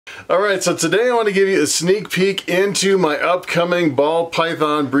Alright, so today I want to give you a sneak peek into my upcoming ball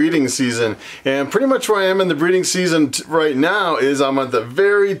python breeding season. And pretty much where I am in the breeding season right now is I'm at the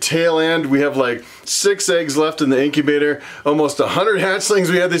very tail end. We have like 6 eggs left in the incubator, almost 100 hatchlings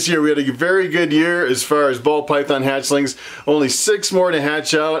we had this year. We had a very good year as far as ball python hatchlings. Only 6 more to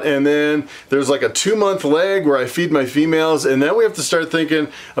hatch out, and then there's like a 2-month leg where I feed my females, and then we have to start thinking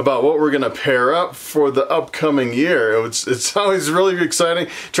about what we're going to pair up for the upcoming year. It's always really exciting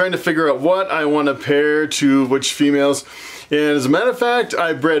trying to figure out what I want to pair to which females. And as a matter of fact,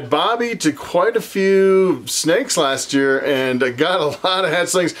 I bred Bobby to quite a few snakes last year and I got a lot of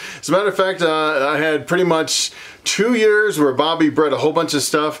hatchlings. As a matter of fact, I had pretty much 2 years where Bobby bred a whole bunch of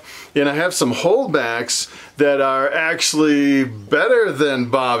stuff, and I have some holdbacks that are actually better than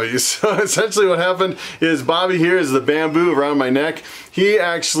Bobby. So essentially what happened is Bobby here is the bamboo around my neck. He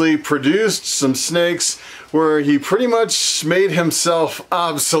actually produced some snakes where he pretty much made himself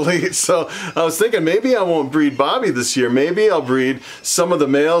obsolete. So I was thinking maybe I won't breed Bobby this year. Maybe I'll breed some of the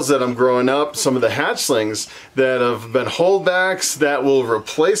males that I'm growing up, some of the hatchlings that have been holdbacks that will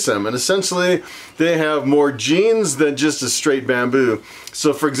replace him. And essentially they have more genes than just a straight bamboo.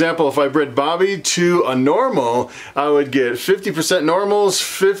 So for example, if I bred Bobby to a normal, I would get 50% normals,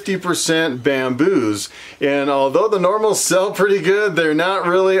 50% bamboos. And although the normals sell pretty good, they're not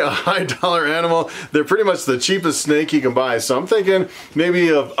really a high dollar animal. They're pretty much the cheapest snake you can buy. So I'm thinking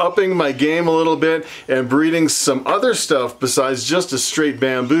maybe of upping my game a little bit and breeding some other stuff besides just a straight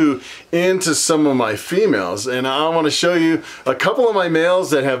bamboo into some of my females. And I want to show you a couple of my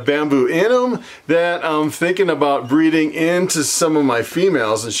males that have bamboo in them that I'm thinking about breeding into some of my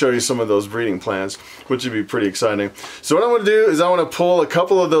females and show you some of those breeding plans, which would be pretty exciting. So what I want to do is I want to pull a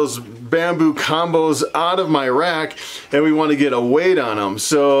couple of those bamboo combos out of my rack, and we want to get a weight on them.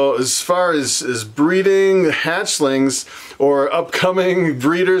 So as far as breeding hatchlings or upcoming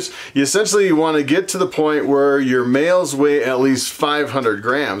breeders, you essentially want to get to the point where your males weigh at least 500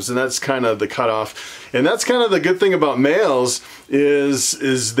 grams, and that's kind of the cutoff. And that's kind of the good thing about males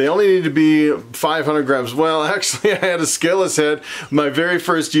is they only need to be 500 grams. Well, actually I had a scaleless head my very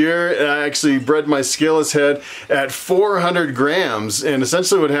first year. I actually bred my scaleless head at 400 grams, and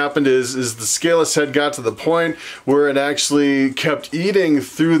essentially what happened is the scaleless head got to the point where it actually kept eating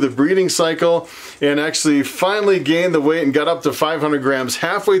through the breeding cycle and actually finally gained the weight and got up to 500 grams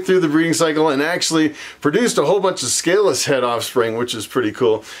halfway through the breeding cycle and actually produced a whole bunch of scaleless head offspring, which is pretty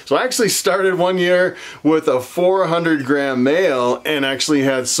cool. So I actually started one year with a 400 gram male and actually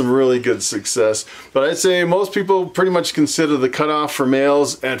had some really good success. But I'd say most people pretty much consider the cutoff for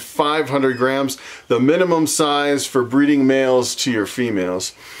males at 500 grams, the minimum size for breeding males to your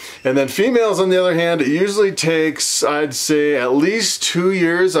females. And then females, on the other hand, it usually takes, I'd say, at least 2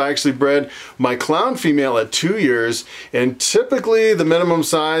 years. I actually bred my clown female at 2 years, and typically the minimum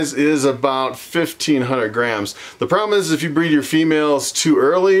size is about 1,500 grams. The problem is if you breed your females too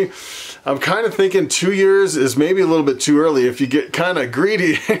early, I'm kind of thinking 2 years is maybe a little bit too early. If you get kind of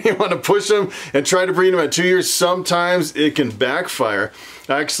greedy and you want to push them and try to breed them at 2 years, sometimes it can backfire.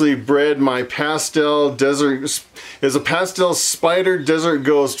 I actually bred my pastel desert, is a pastel spider desert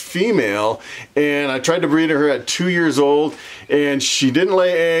ghost female, and I tried to breed her at 2 years old, and she didn't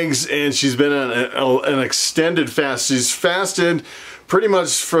lay eggs, and she's been on an extended fast. She's fasted pretty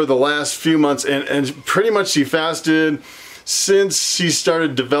much for the last few months, and pretty much she fasted since she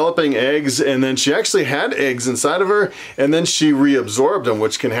started developing eggs, and then she actually had eggs inside of her and then she reabsorbed them,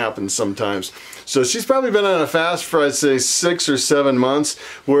 which can happen sometimes. So she's probably been on a fast for, I'd say, 6 or 7 months,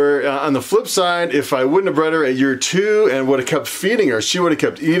 where on the flip side, if I wouldn't have bred her at year 2 and would have kept feeding her, she would have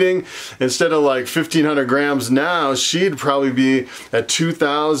kept eating. Instead of like 1,500 grams now, she'd probably be at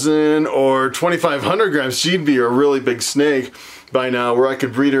 2,000 or 2,500 grams. She'd be a really big snake by now, where I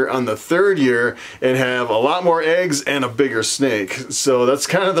could breed her on the 3rd year and have a lot more eggs and a bigger snake. So that's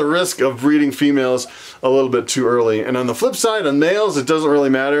kind of the risk of breeding females a little bit too early. And on the flip side, on males, it doesn't really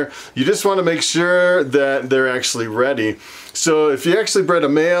matter. You just want to make sure that they're actually ready. So if you actually bred a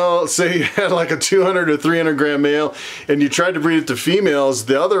male, say you had like a 200 or 300 gram male, and you tried to breed it to females,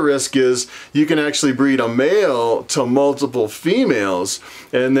 the other risk is you can actually breed a male to multiple females.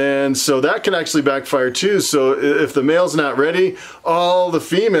 And then, so that can actually backfire too. So if the male's not ready, all the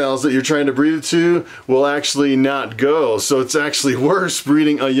females that you're trying to breed it to will actually not go. So it's actually worse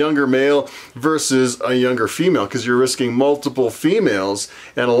breeding a younger male versus a younger female, because you're risking multiple females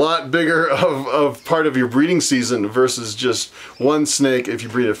and a lot bigger of part of your breeding season versus just just one snake if you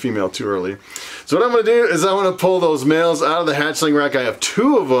breed a female too early. So what I'm going to do is I want to pull those males out of the hatchling rack. I have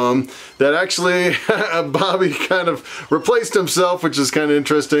 2 of them that actually Bobby kind of replaced himself, which is kind of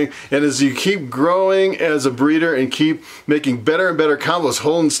interesting. And as you keep growing as a breeder and keep making better and better combos,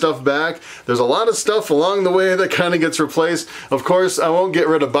 holding stuff back, there's a lot of stuff along the way that kind of gets replaced. Of course, I won't get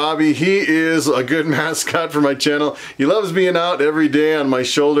rid of Bobby. He is a good mascot for my channel. He loves being out every day on my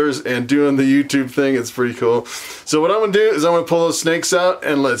shoulders and doing the YouTube thing. It's pretty cool. So what I'm going to do is I'm going to pull those snakes out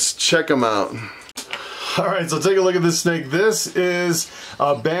and let's check them out. Alright, so take a look at this snake. This is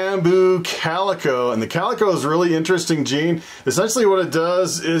a bamboo calico, and the calico is a really interesting gene. Essentially what it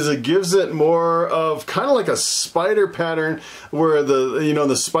does is it gives it more of kind of like a spider pattern where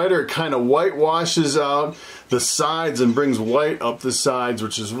the spider kind of whitewashes out the sides and brings white up the sides,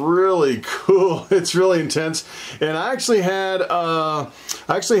 which is really cool. It's really intense. And I actually had a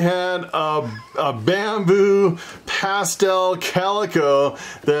bamboo pastel calico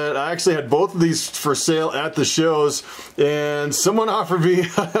that I actually had both of these for sale at the shows, and someone offered me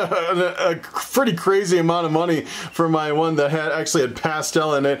a pretty crazy amount of money for my one that actually had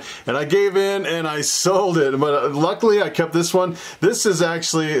pastel in it, and I gave in and I sold it. But luckily I kept this one. This is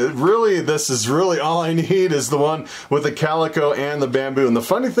really all I need is the one with the calico and the bamboo. And the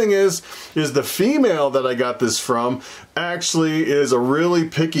funny thing is the female that I got this from actually is a really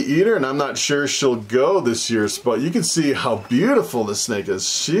picky eater, and I'm not sure she'll go this year, but you can see how beautiful this snake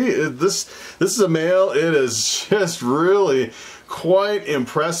is. This is a male. It is just really quite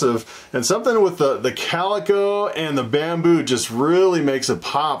impressive, and something with the calico and the bamboo just really makes it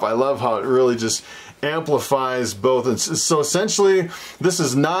pop. I love how it really just amplifies both. And so essentially this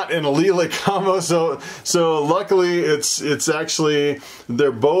is not an allelic combo, so luckily it's actually,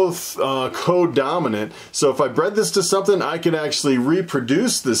 they're both co-dominant. So if I bred this to something, I could actually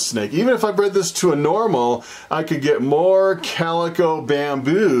reproduce this snake. Even if I bred this to a normal, I could get more calico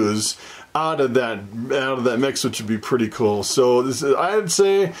bamboos out of that mix, which would be pretty cool. So this is, I'd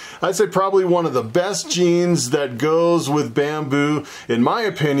say probably one of the best genes that goes with bamboo, in my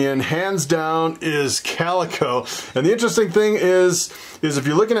opinion, hands down, is calico. And the interesting thing is if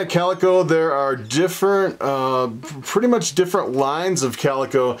you're looking at calico, there are different, pretty much different lines of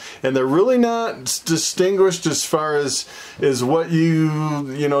calico, and they're really not distinguished as far as what you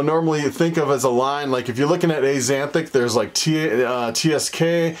normally think of as a line. Like if you're looking at axanthic, there's like TSK,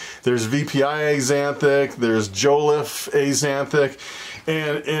 there's VPI axanthic, there's Joliffe axanthic,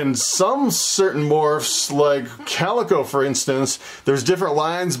 and in some certain morphs, like calico for instance, there's different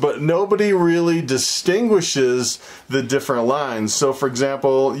lines, but nobody really distinguishes the different lines. So for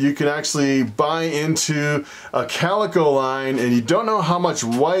example, you can actually buy into a calico line and you don't know how much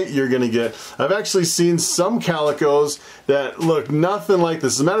white you're gonna get. I've actually seen some calicos that look nothing like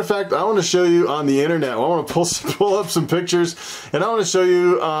this. As a matter of fact, I want to show you on the internet. I want to pull up some pictures, and I want to show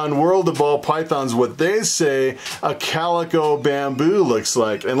you on World of Ball Pythons what they say a calico bamboo looks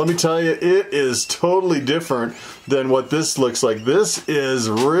like. And let me tell you, it is totally different than what this looks like. This is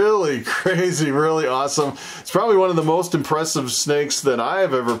really crazy, really awesome. It's probably one of the most impressive snakes that I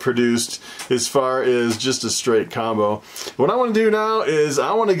have ever produced as far as just a straight combo. What I want to do now is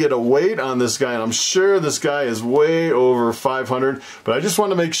I want to get a weight on this guy, and I'm sure this guy is way over 500, but I just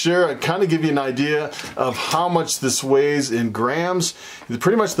want to make sure I kind of give you an idea of how much this weighs in grams.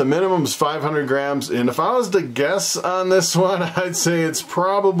 Pretty much the minimum is 500 grams, and if I was to guess on this one, I'd say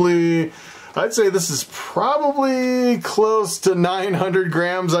this is probably close to 900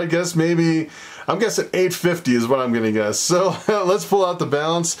 grams, I guess. Maybe, I'm guessing 850 is what I'm gonna guess. So let's pull out the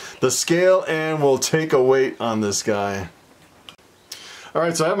balance, the scale, and we'll take a weight on this guy.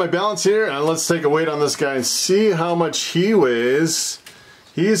 Alright, so I have my balance here, and let's take a weight on this guy and see how much he weighs.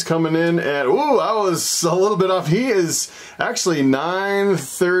 He's coming in at, ooh, I was a little bit off. He is actually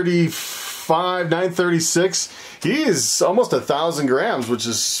 935, 936. He is almost 1,000 grams, which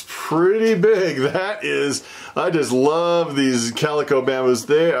is pretty big. That is, I just love these calico bamboos.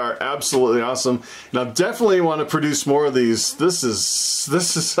 They are absolutely awesome, and I definitely want to produce more of these. This is a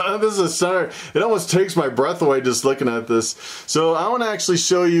center. It almost takes my breath away just looking at this. So I want to actually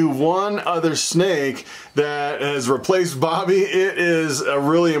show you one other snake that has replaced Bobby. It is a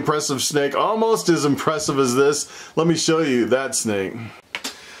really impressive snake, almost as impressive as this. Let me show you that snake.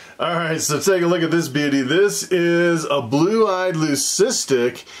 Alright, so take a look at this beauty. This is a blue-eyed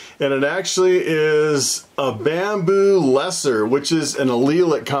leucistic, and it actually is a bamboo lesser, which is an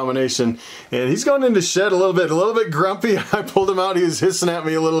allelic combination. And he's going into shed a little bit grumpy. I pulled him out, he was hissing at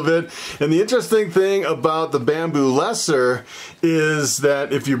me a little bit. And the interesting thing about the bamboo lesser is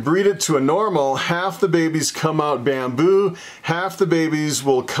that if you breed it to a normal, half the babies come out bamboo, half the babies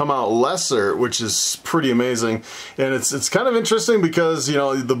will come out lesser, which is pretty amazing. And it's kind of interesting because, you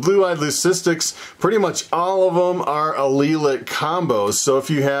know, the blue-eyed leucistics, pretty much all of them are allelic combos. So if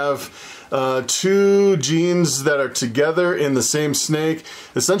you have two genes that are together in the same snake,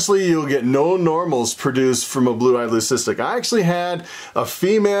 essentially you'll get no normals produced from a blue-eyed leucistic. I actually had a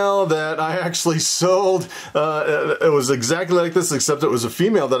female that I actually sold. It was exactly like this, except it was a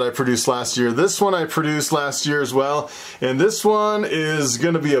female that I produced last year. This one I produced last year as well, and this one is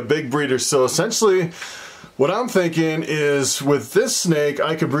going to be a big breeder. So essentially, what I'm thinking is with this snake,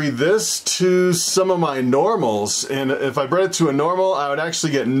 I could breed this to some of my normals, and if I bred it to a normal, I would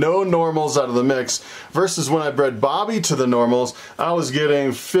actually get no normals out of the mix, versus when I bred Bobby to the normals, I was getting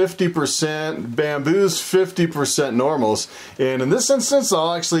 50% bamboos, 50% normals. And in this instance,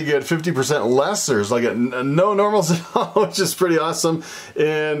 I'll actually get 50% lessers. I'll get no normals at all, which is pretty awesome.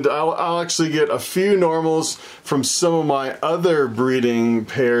 And I'll actually get a few normals from some of my other breeding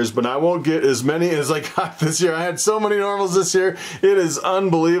pairs, but I won't get as many as I got this year. I had so many normals this year. It is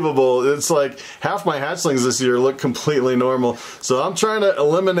unbelievable. It's like half my hatchlings this year look completely normal. So I'm trying to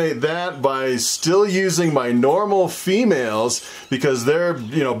eliminate that by still using my normal females because they're,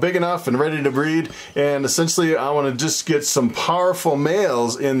 you know, big enough and ready to breed. And essentially I want to just get some powerful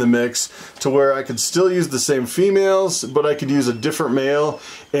males in the mix to where I could still use the same females, but I could use a different male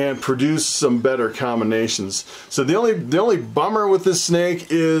and produce some better combinations. So the only bummer with this snake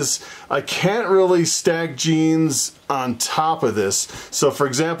is I can't really stack genes on top of this. So for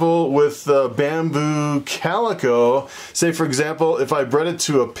example, with the bamboo calico, say for example, if I bred it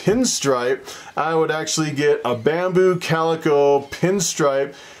to a pinstripe, I would actually get a bamboo calico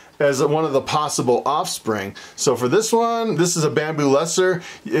pinstripe as one of the possible offspring. So for this one, this is a bamboo lesser.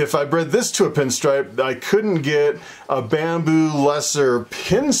 If I bred this to a pinstripe, I couldn't get a bamboo lesser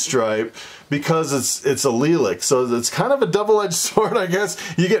pinstripe because it's allelic. So it's kind of a double-edged sword, I guess.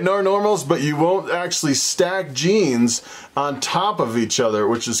 You get no normals, but you won't actually stack genes on top of each other,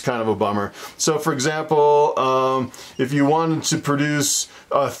 which is kind of a bummer. So for example, if you wanted to produce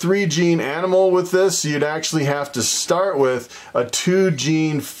a 3-gene animal with this, you'd actually have to start with a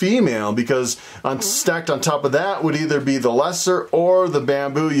 2-gene female, because stacked on top of that would either be the lesser or the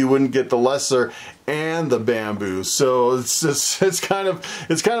bamboo. You wouldn't get the lesser and the bamboo. So it's kind of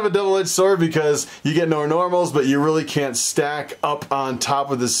a double-edged sword because you get no normals, but you really can't stack up on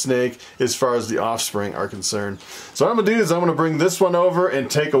top of the snake as far as the offspring are concerned. So what I'm gonna do is I'm gonna bring this one over and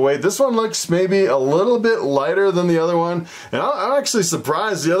take away. This one looks maybe a little bit lighter than the other one, and I'm actually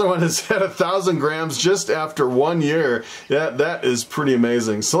surprised the other one has had 1,000 grams just after 1 year. That is pretty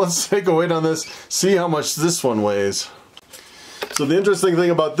amazing. So let's take a weight on this, see how much this one weighs. So the interesting thing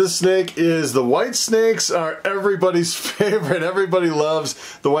about this snake is the white snakes are everybody's favorite. Everybody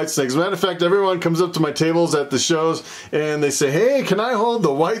loves the white snakes. As a matter of fact, everyone comes up to my tables at the shows and they say, hey, can I hold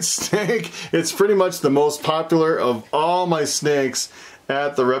the white snake? It's pretty much the most popular of all my snakes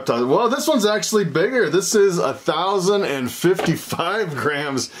at the reptile. Well, this one's actually bigger. This is 1,055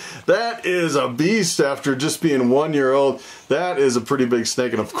 grams. That is a beast after just being 1 year old. That is a pretty big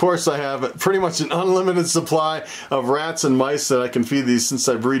snake. And of course I have pretty much an unlimited supply of rats and mice that I can feed these since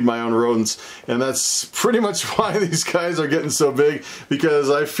I breed my own rodents. And that's pretty much why these guys are getting so big, because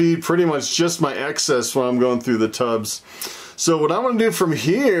I feed pretty much just my excess when I'm going through the tubs. So what I'm going to do from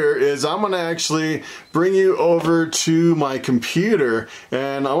here is I'm going to actually bring you over to my computer,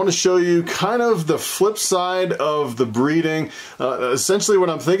 and I want to show you kind of the flip side of the breeding. Essentially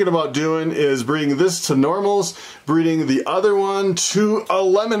what I'm thinking about doing is breeding this to normals, breeding the other one to a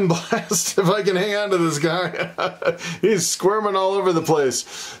lemon blast, if I can hang on to this guy. He's squirming all over the place.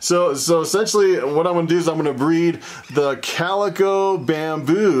 So essentially what I'm going to do is I'm going to breed the calico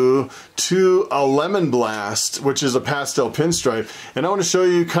bamboo to a lemon blast, which is a pastel pinstripe. And I want to show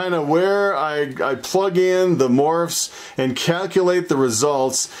you kind of where I plug in the morphs and calculate the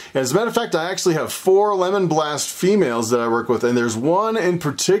results. And as a matter of fact, I actually have 4 lemon blast females that I work with, and there's one in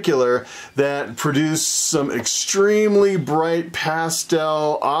particular that produced some extremely bright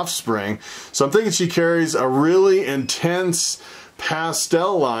pastel offspring. So I'm thinking she carries a really intense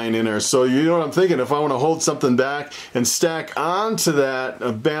pastel line in her. So you know what I'm thinking, if I want to hold something back and stack onto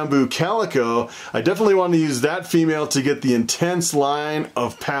that bamboo calico, I definitely want to use that female to get the intense line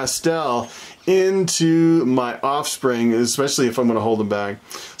of pastel into my offspring, especially if I'm going to hold them back.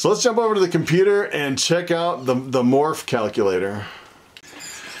 So let's jump over to the computer and check out the morph calculator.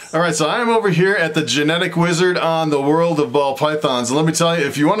 Alright, so I am over here at the Genetic Wizard on the world of ball pythons. And let me tell you,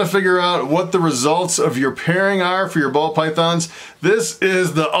 if you want to figure out what the results of your pairing are for your ball pythons, this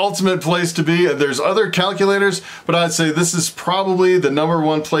is the ultimate place to be. There's other calculators, but I'd say this is probably the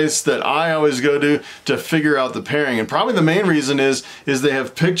 #1 place that I always go to figure out the pairing. And probably the main reason is they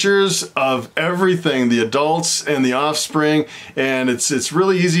have pictures of everything, the adults and the offspring, and it's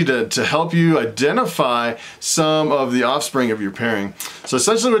really easy to help you identify some of the offspring of your pairing. So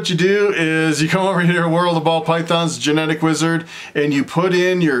essentially what you do is you come over here, World of Ball Pythons, Genetic Wizard, and you put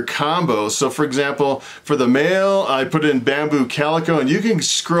in your combo. So for example, for the male, I put in bamboo calico, and you can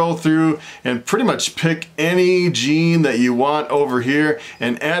scroll through and pretty much pick any gene that you want over here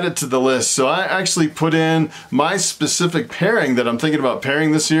and add it to the list. So I actually put in my specific pairing that I'm thinking about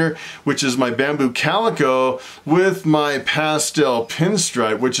pairing this year, which is my bamboo calico with my pastel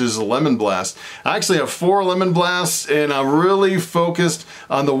pinstripe, which is a lemon blast. I actually have 4 lemon blasts, and I'm really focused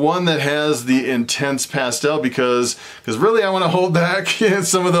on the one that has the intense pastel because really I want to hold back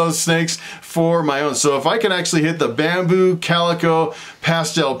some of those snakes for my own. So if I can actually hit the bamboo calico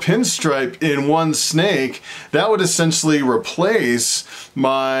pastel pinstripe in one snake, that would essentially replace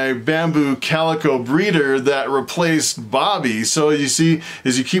my bamboo calico breeder that replaced Bobby. So you see,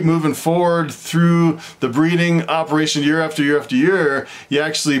 as you keep moving forward through the breeding operation year after year after year, you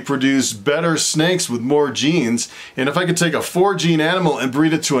actually produce better snakes with more genes. And if I could take a 4-gene animal and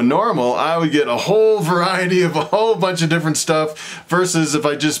breed it to a normal, I would get a whole variety of a whole bunch of different stuff, versus if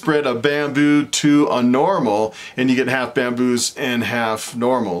I just bred a bamboo to a normal, and you get half bamboos and half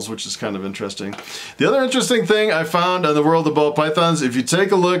normals, which is kind of interesting. The other interesting thing I found on the world of ball pythons, if you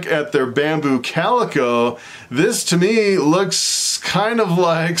take a look at their bamboo calico, this to me looks kind of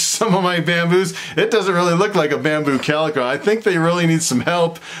like some of my bamboos. It doesn't really look like a bamboo calico. I think they really need some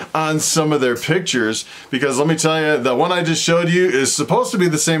help on some of their pictures, because let me tell you, the one I just showed you is supposed to be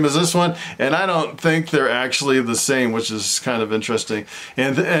the same as this one, and I don't think they're actually the same, which is kind of interesting.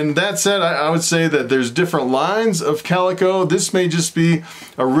 And that said, I would say that there's different lines of calico. This may just be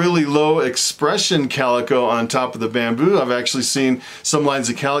a really low expression calico on top of the bamboo. I've actually seen some lines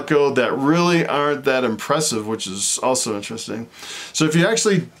of calico that really aren't that impressive, which is also interesting. So if you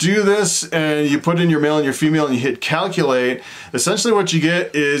actually do this and you put in your male and your female and you hit calculate, essentially what you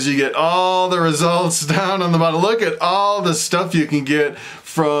get is you get all the results down on the bottom. Look at all the stuff you can get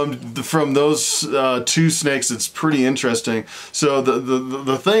from those 2 snakes. It's pretty interesting. So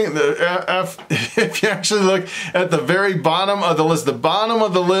the thing, if you actually look at the very bottom of the list, the bottom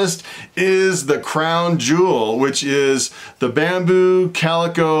of the list is the crown jewel, which is the bamboo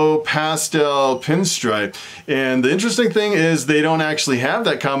calico pastel pinstripe. And the interesting thing is they don't actually have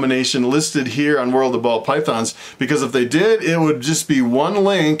that combination listed here on World of Ball Pythons, because if they did, it would just be one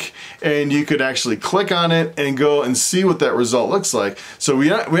link and you could actually click on it and go and see what that result looks like. So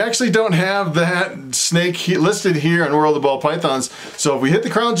we actually don't have that snake listed here on World of Ball Pythons. So if we hit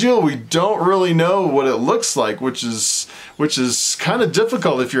the crown jewel, we don't really know what it looks like, which is kind of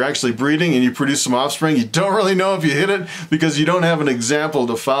difficult if you're actually breeding and you produce some offspring. You don't really know if you hit it because you don't have an example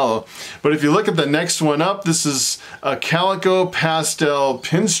to follow. But if you look at the next one up, this is a calico pastel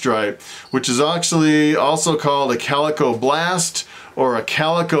pinstripe, which is actually also called a calico blast or a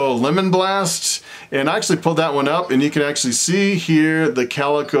calico lemon blast. And I actually pulled that one up, and you can actually see here the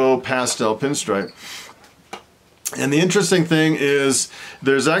calico pastel pinstripe. And the interesting thing is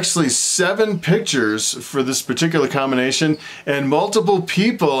there's actually 7 pictures for this particular combination, and multiple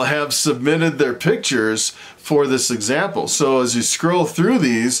people have submitted their pictures for this example. So as you scroll through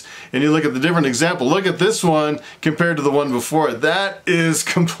these and you look at the different example, look at this one compared to the one before it. That is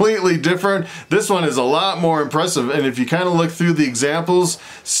completely different. This one is a lot more impressive, and if you kind of look through the examples,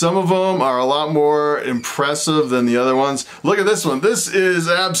 some of them are a lot more impressive than the other ones. Look at this one. This is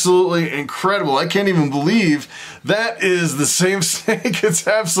absolutely incredible. I can't even believe that is the same snake. It's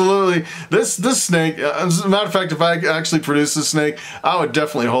absolutely, this snake, as a matter of fact, if I actually produced this snake, I would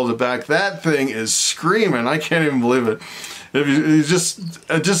definitely hold it back. That thing is screaming. I can't even believe it. If you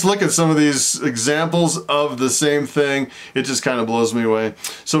just look at some of these examples of the same thing, it just kind of blows me away.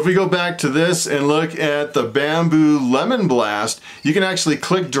 So if we go back to this and look at the bamboo lemon blast, you can actually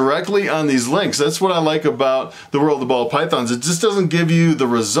click directly on these links. That's what I like about the World of Ball Pythons. It just doesn't give you the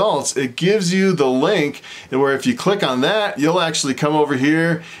results, it gives you the link, and where if you click on that, you'll actually come over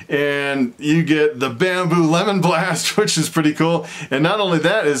here and you get the bamboo lemon blast, which is pretty cool. And not only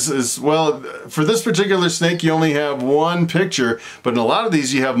that, is well, for this particular snake, you only have one picture, but in a lot of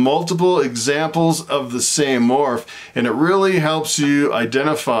these you have multiple examples of the same morph, and it really helps you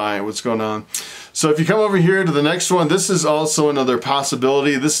identify what's going on. So if you come over here to the next one, this is also another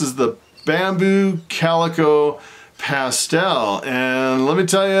possibility. This is the bamboo calico pastel, and let me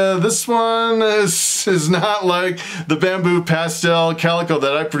tell you, this one is not like the bamboo pastel calico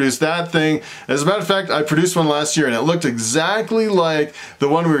that I produced. That thing, as a matter of fact, I produced one last year and it looked exactly like the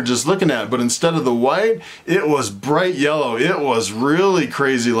one we were just looking at, but instead of the white, it was bright yellow. It was really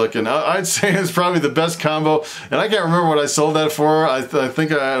crazy looking. I'd say it's probably the best combo, and I can't remember what I sold that for. I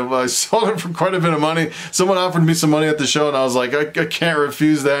think I sold it for quite a bit of money. Someone offered me some money at the show and I was like, I can't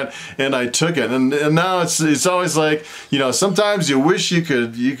refuse that, and I took it. And now it's always like, you know, sometimes you wish you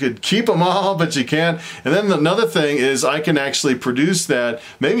could keep them all, but you can't. And then another thing is I can actually produce that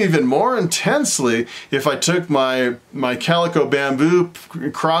maybe even more intensely if I took my calico bamboo,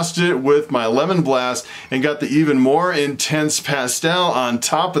 crossed it with my lemon blast, and got the even more intense pastel on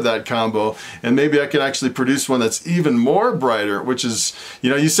top of that combo. And maybe I could actually produce one that's even more brighter, which is, you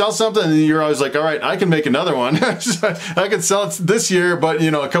know, you sell something and you're always like, all right, I can make another one. I could sell it this year, but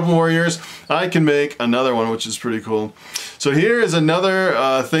you know, a couple more years, I can make another one, which is pretty cool. So here is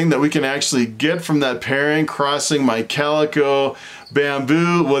another thing that we can actually get from that pairing, crossing my calico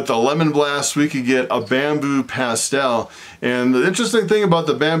bamboo with the lemon blast. We could get a bamboo pastel. And the interesting thing about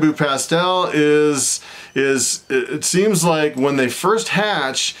the bamboo pastel is it seems like when they first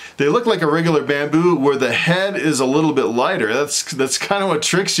hatch, they look like a regular bamboo where the head is a little bit lighter. That's kind of what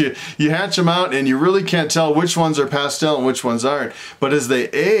tricks you. You hatch them out and you really can't tell which ones are pastel and which ones aren't. But as they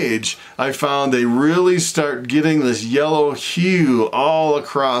age, I found they really start getting this yellow hue all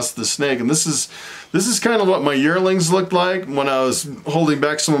across the snake. And this is kind of what my yearlings looked like when I was holding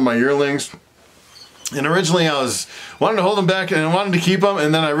back some of my yearlings. And originally I wanted to hold them back and I wanted to keep them,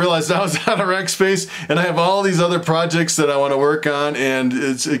 and then I realized I was out of rack space and I have all these other projects that I want to work on, and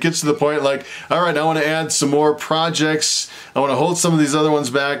it gets to the point like, all right, I want to add some more projects. I want to hold some of these other ones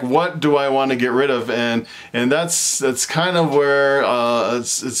back. What do I want to get rid of? And that's kind of where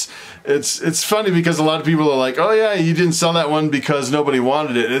it's funny, because a lot of people are like, oh yeah, you didn't sell that one because nobody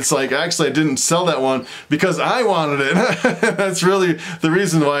wanted it. It's like, actually I didn't sell that one because I wanted it. That's really the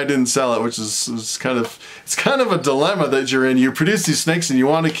reason why I didn't sell it, which is kind of a dilemma that you're in. You produce these snakes and you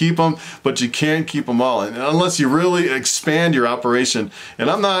want to keep them, but you can't keep them all, and unless you really expand your operation. And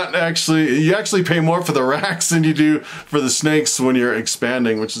you actually pay more for the racks than you do for the snakes when you're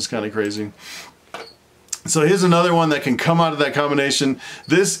expanding, which is kind of crazy. So here's another one that can come out of that combination.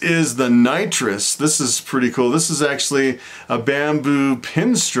 This is the nitrous. This is pretty cool. This is actually a bamboo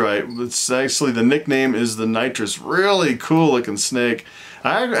pinstripe. It's actually, the nickname is the nitrous. Really cool looking snake.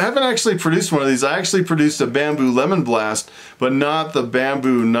 I haven't actually produced one of these. I actually produced a bamboo lemon blast, but not the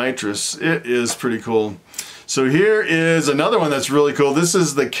bamboo nitrous. It is pretty cool. So here is another one that's really cool. This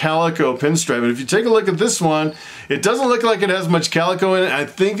is the calico pinstripe. And if you take a look at this one, it doesn't look like it has much calico in it. I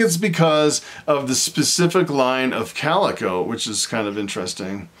think it's because of the specific line of calico, which is kind of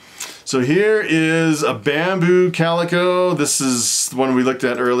interesting. So here is a bamboo calico. This is the one we looked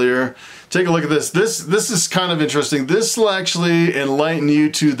at earlier. Take a look at this. This is kind of interesting. This will actually enlighten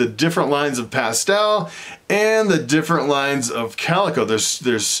you to the different lines of pastel and the different lines of calico.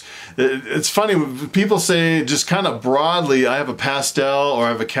 It's funny, people say just kind of broadly, I have a pastel or I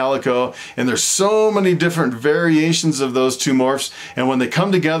have a calico, and there's so many different variations of those two morphs, and when they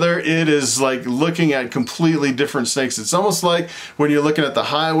come together, it is like looking at completely different snakes. It's almost like when you're looking at the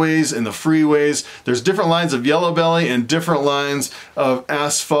highways and the freeways, there's different lines of yellow belly and different lines of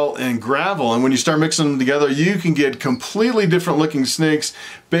asphalt and gravel, and when you start mixing them together, you can get completely different looking snakes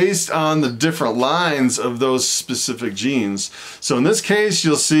based on the different lines of those specific genes. So in this case,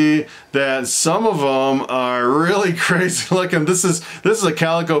 you'll see that some of them are really crazy looking. This is a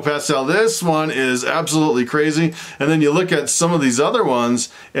calico pastel. This one is absolutely crazy. And then you look at some of these other ones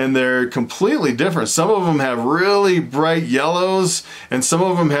and they're completely different. Some of them have really bright yellows and some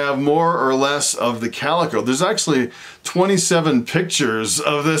of them have more or less of the calico. There's actually 27 pictures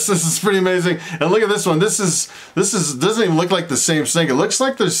of this. This is pretty amazing. And look at this one. This doesn't even look like the same snake. It looks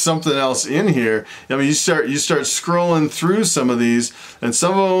like there's something else in here. I mean, you start scrolling through some of these, and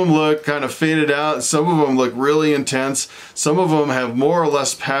some of them look kind of faded out. Some of them look really intense. Some of them have more or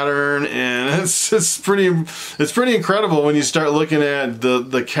less pattern, and it's pretty incredible when you start looking at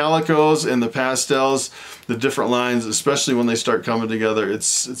the calicos and the pastels, the different lines, especially when they start coming together.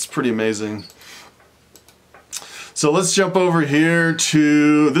 It's pretty amazing. So let's jump over here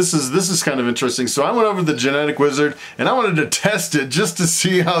to, this is kind of interesting. So I went over to the Genetic Wizard and I wanted to test it just to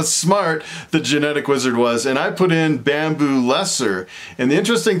see how smart the Genetic Wizard was. And I put in Bamboo Lesser. And the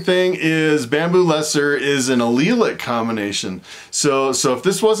interesting thing is Bamboo Lesser is an allelic combination. So if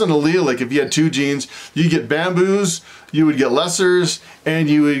this wasn't allelic, if you had two genes, you get bamboos you would get lessers and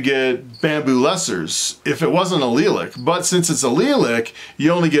you would get bamboo lessers if it wasn't allelic. But since it's allelic,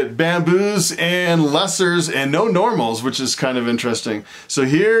 you only get bamboos and lessers and no normals, which is kind of interesting. So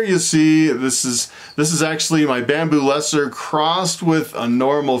here you see this is actually my bamboo lesser crossed with a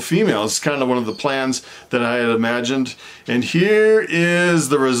normal female. It's kind of one of the plans that I had imagined. And here is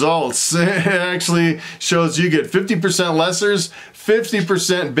the results. It actually shows you get 50% lessers,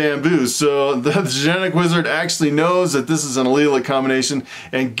 50% bamboo. So the genetic wizard actually knows that this is an allelic combination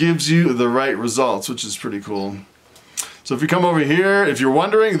and gives you the right results, which is pretty cool. So if you come over here, if you're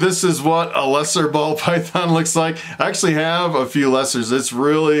wondering, this is what a lesser ball python looks like. I actually have a few lessers. It's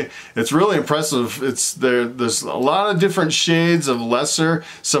really impressive. There's a lot of different shades of lesser.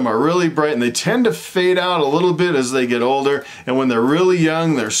 Some are really bright and they tend to fade out a little bit as they get older. And when they're really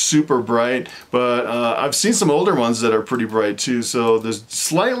young, they're super bright. But I've seen some older ones that are pretty bright too. So there's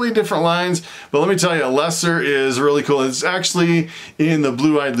slightly different lines. But let me tell you, a lesser is really cool. It's actually in the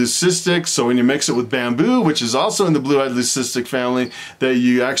blue-eyed leucistic. So when you mix it with bamboo, which is also in the blue-eyed leucistic family, that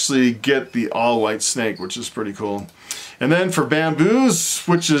you actually get the all-white snake, which is pretty cool. And then for bamboos,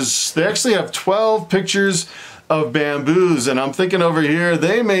 they actually have 12 pictures of bamboos, and I'm thinking over here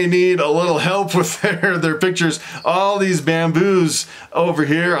they may need a little help with their pictures. All these bamboos over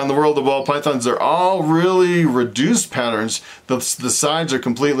here on the World of Ball Pythons, they're all really reduced patterns. The sides are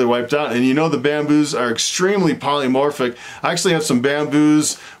completely wiped out, and you know the bamboos are extremely polymorphic. I actually have some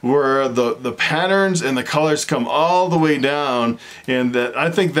bamboos where the patterns and the colors come all the way down, and I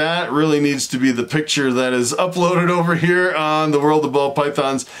think that really needs to be the picture that is uploaded over here on the World of Ball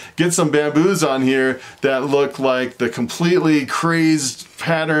Pythons. Get some bamboos on here that look like the completely crazed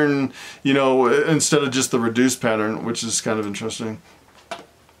pattern, you know, instead of just the reduced pattern, which is kind of interesting.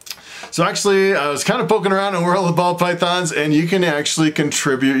 So actually, I was kind of poking around in World of Ball Pythons, and you can actually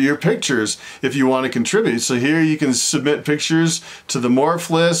contribute your pictures if you want to contribute. So here you can submit pictures to the morph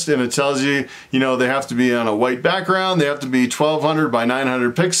list, and it tells you, you know, they have to be on a white background, they have to be 1200 by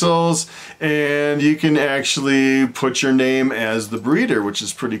 900 pixels, and you can actually put your name as the breeder, which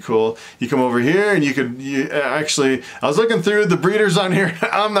is pretty cool. You come over here, and I was looking through the breeders on here.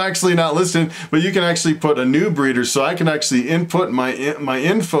 I'm actually not listed, but you can actually put a new breeder, so I can actually input my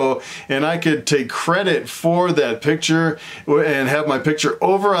info, and I could take credit for that picture and have my picture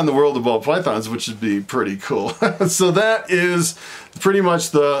over on the World of Ball Pythons, which would be pretty cool. So that is pretty much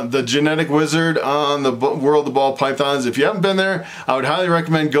the genetic wizard on the World of Ball Pythons. If you haven't been there, I would highly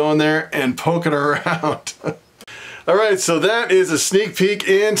recommend going there and poking around. Alright, so that is a sneak peek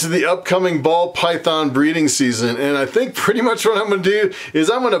into the upcoming ball python breeding season, and I think pretty much what I'm going to do is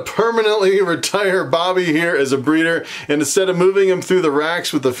I'm going to permanently retire Bobby here as a breeder, and instead of moving him through the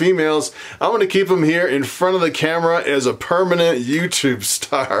racks with the females, I'm going to keep him here in front of the camera as a permanent YouTube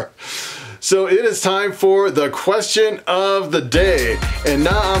star. So it is time for the question of the day, and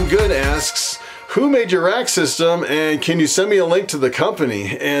Now I'm Good asks, who made your rack system, and can you send me a link to the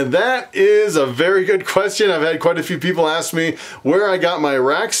company? And that is a very good question. I've had quite a few people ask me where I got my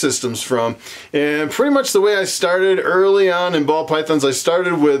rack systems from. And pretty much the way I started early on in ball pythons, I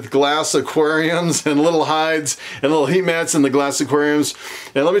started with glass aquariums and little hides and little heat mats in the glass aquariums.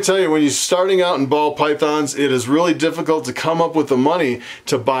 And let me tell you, when you're starting out in ball pythons, it is really difficult to come up with the money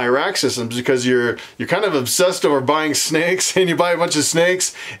to buy rack systems because you're kind of obsessed over buying snakes, and you buy a bunch of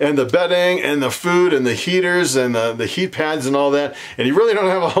snakes and the bedding and the food and the heaters and the heat pads and all that, and you really don't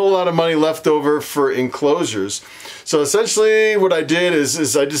have a whole lot of money left over for enclosures. So essentially what I did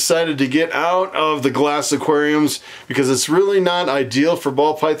is I decided to get out of the glass aquariums because it's really not ideal for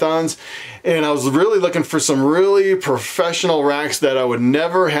ball pythons, and I was really looking for some really professional racks that I would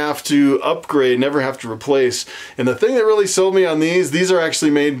never have to upgrade, never have to replace. And the thing that really sold me on these are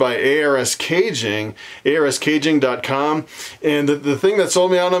actually made by ARS Caging, arscaging.com, and the thing that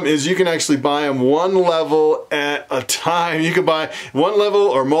sold me on them is you can actually buy them one level at a time. You can buy one level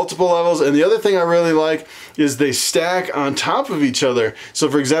or multiple levels, and the other thing I really like is they stack on top of each other. So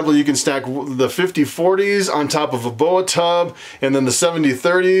for example, you can stack the 50-40s on top of a boa tub, and then the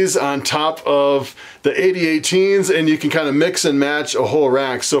 70-30s on top of the 80-18s, and you can kind of mix and match a whole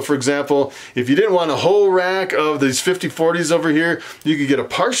rack. So for example, if you didn't want a whole rack of these 50-40s over here, you could get a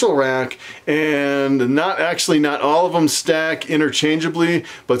partial rack, and not all of them stack interchangeably,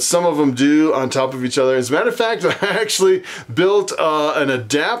 but some of them do on top of each other. As a matter of fact, I actually built an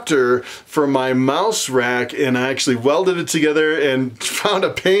adapter for my mouse rack, and I actually welded it together and found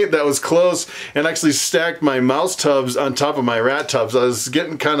a paint that was close and actually stacked my mouse tubs on top of my rat tubs. I was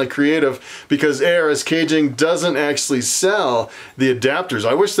getting kind of creative creative because ARS Caging doesn't actually sell the adapters.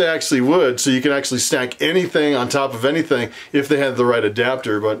 I wish they actually would, so you can actually stack anything on top of anything if they had the right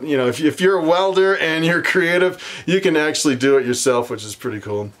adapter. But you know, if you're a welder and you're creative, you can actually do it yourself, which is pretty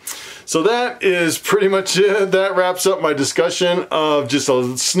cool. So that is pretty much it. That wraps up my discussion of just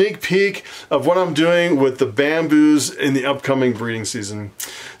a sneak peek of what I'm doing with the bamboos in the upcoming breeding season.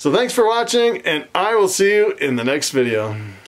 So thanks for watching, and I will see you in the next video.